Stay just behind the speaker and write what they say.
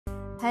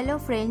Hello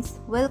friends,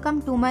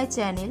 welcome to my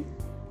channel.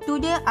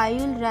 Today I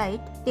will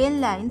write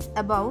 10 lines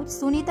about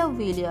Sunita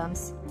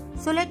Williams.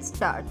 So let's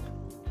start.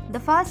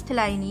 The first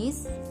line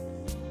is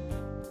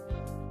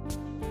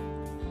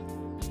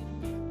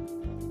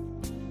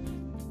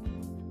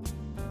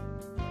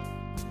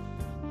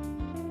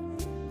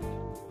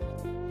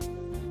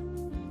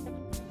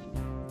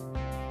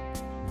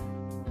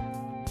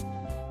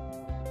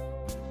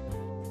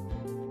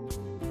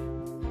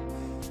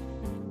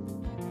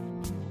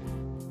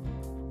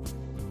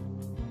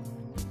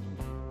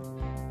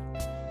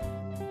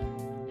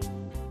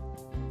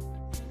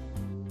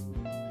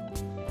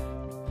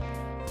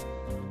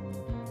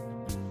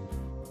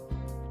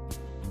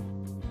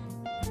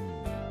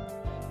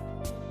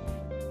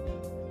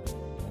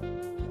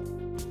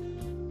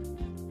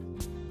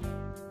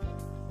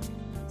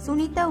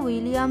Sunita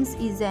Williams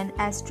is an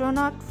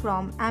astronaut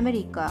from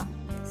America.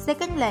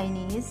 Second line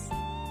is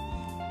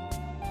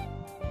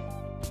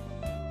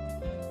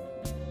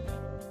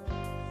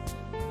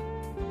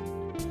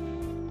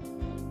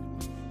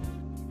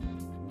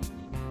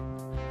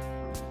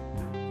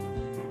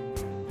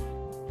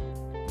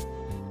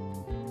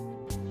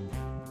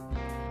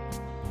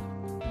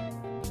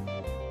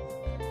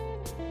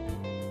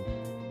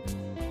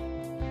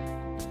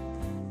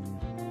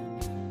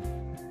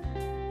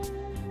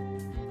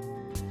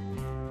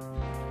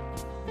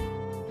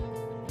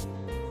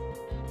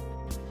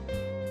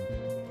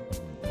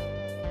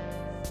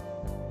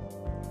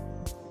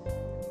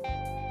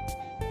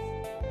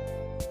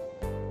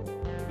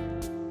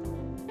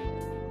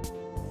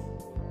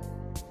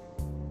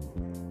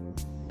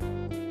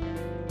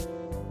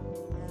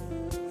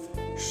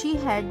She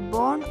had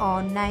born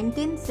on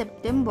 19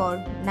 September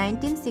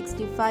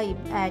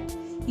 1965 at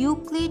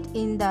Euclid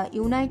in the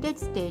United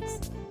States.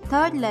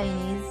 Third line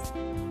is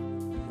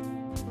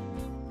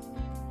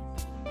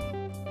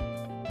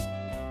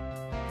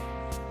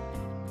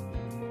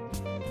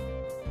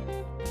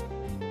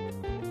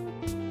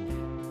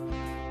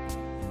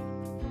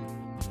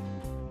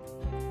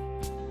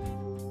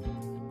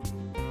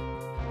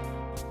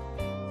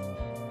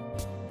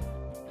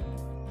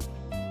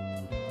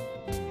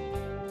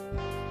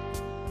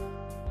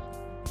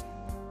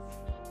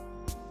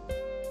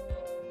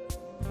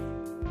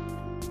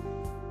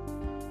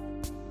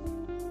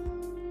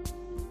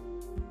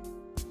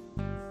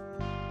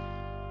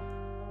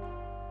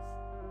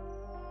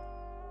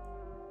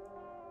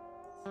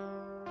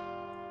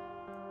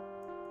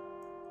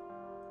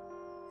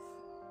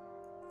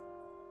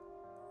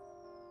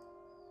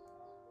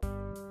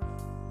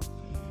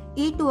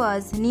It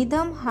was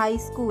Needham High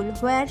School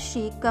where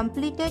she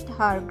completed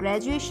her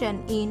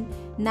graduation in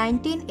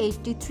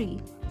 1983.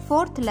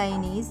 Fourth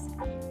line is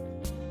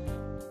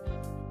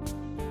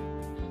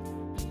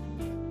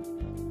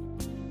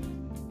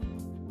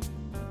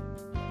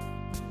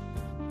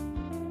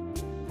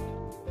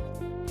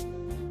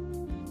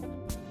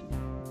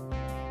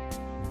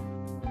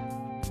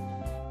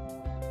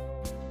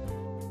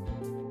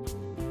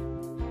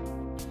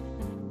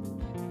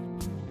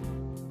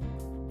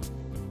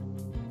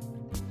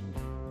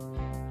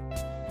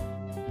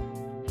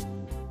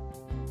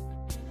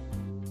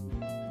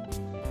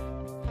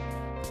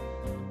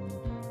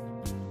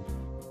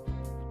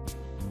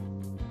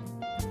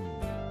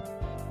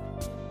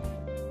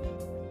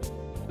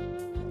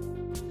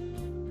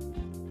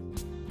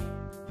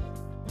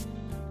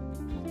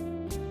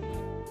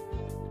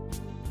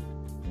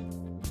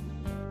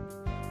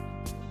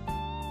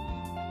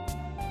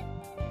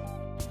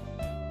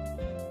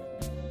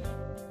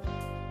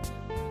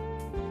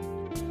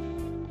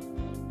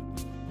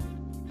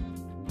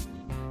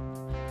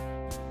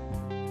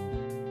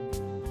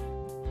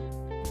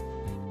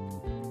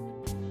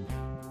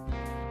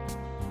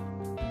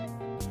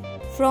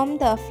From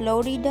the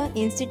Florida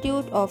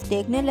Institute of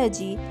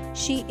Technology,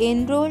 she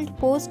enrolled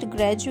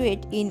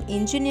postgraduate in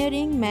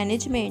engineering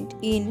management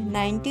in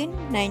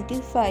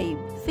 1995.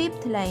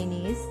 Fifth line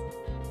is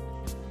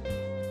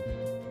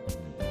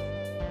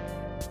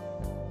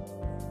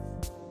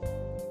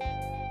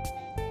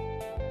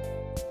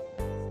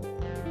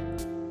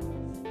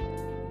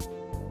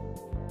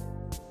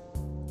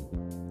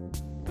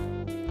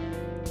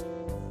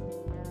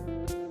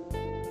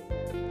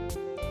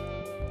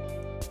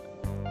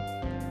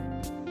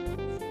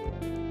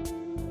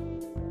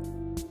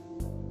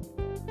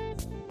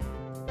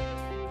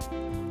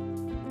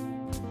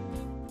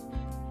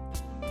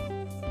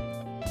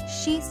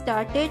She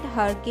started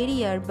her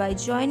career by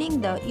joining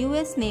the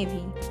US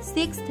Navy.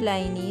 Sixth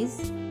line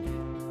is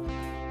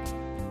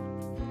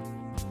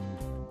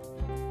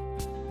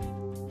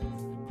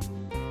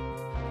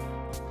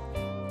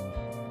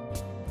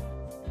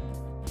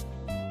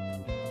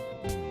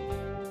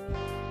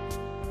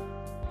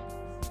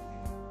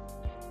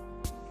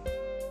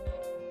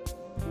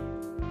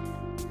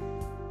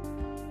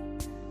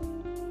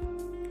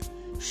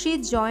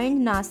She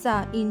joined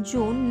NASA in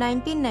June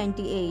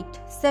 1998.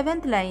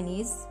 Seventh line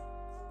is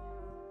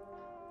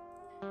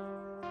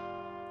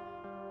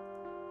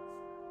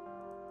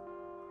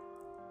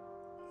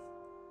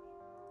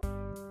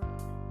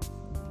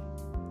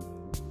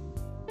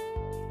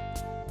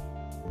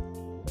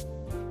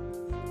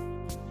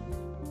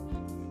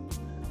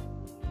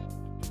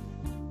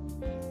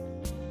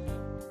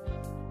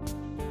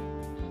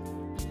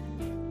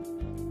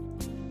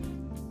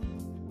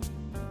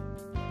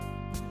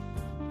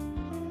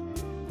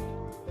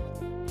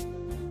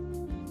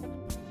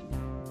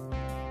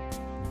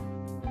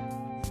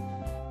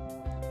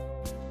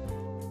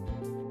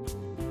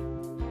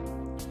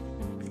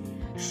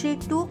She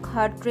took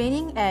her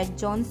training at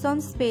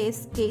Johnson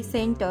Space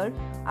Center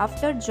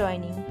after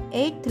joining.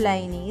 8th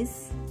line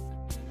is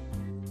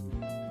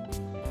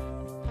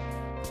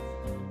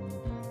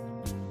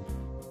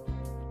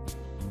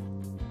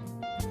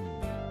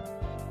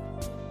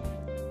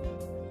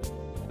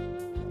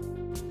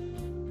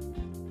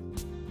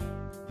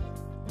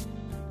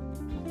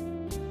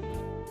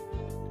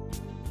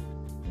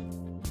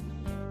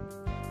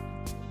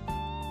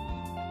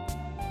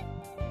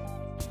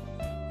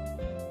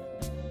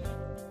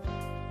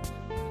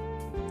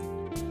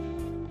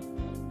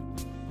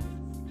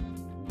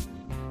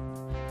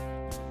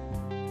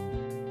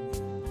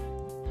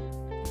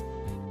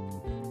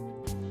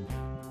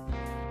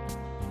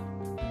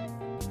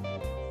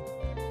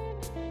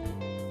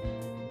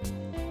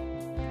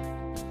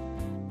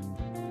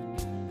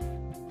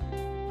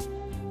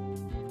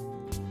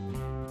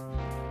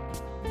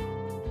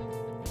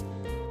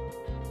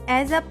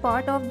As a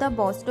part of the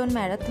Boston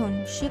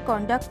Marathon, she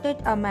conducted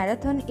a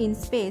marathon in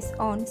space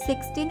on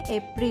 16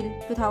 April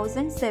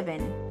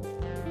 2007.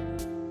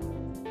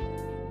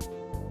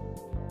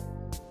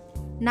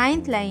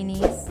 9th line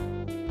is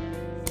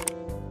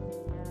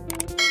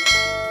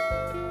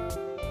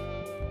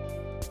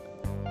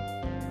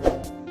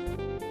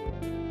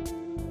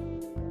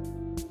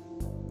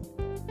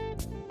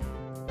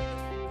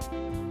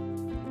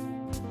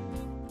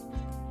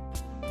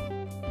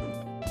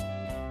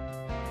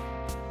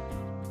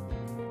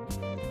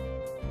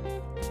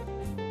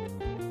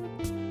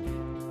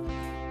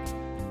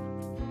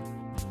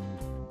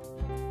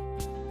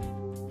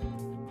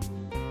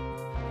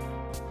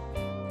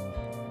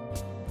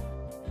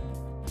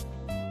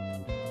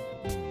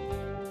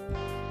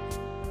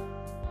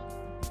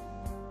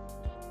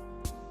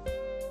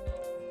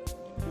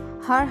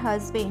her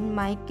husband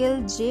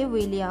Michael J.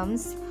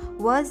 Williams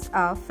was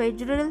a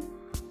federal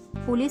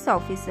police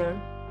officer.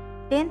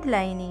 10th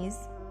line is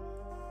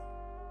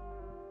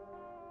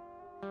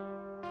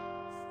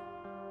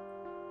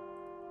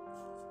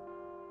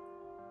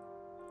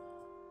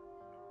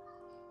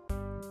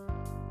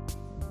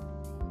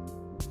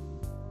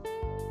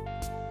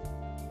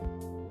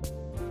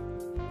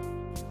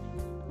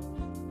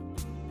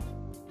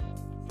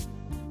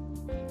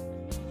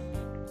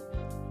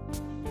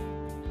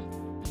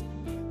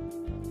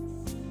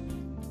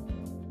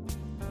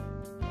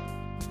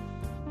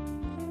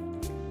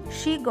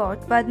She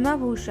got Padma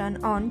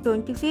Bhushan on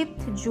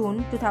 25th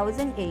June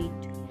 2008.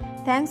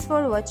 Thanks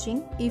for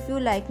watching. If you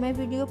like my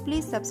video,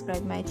 please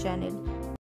subscribe my channel.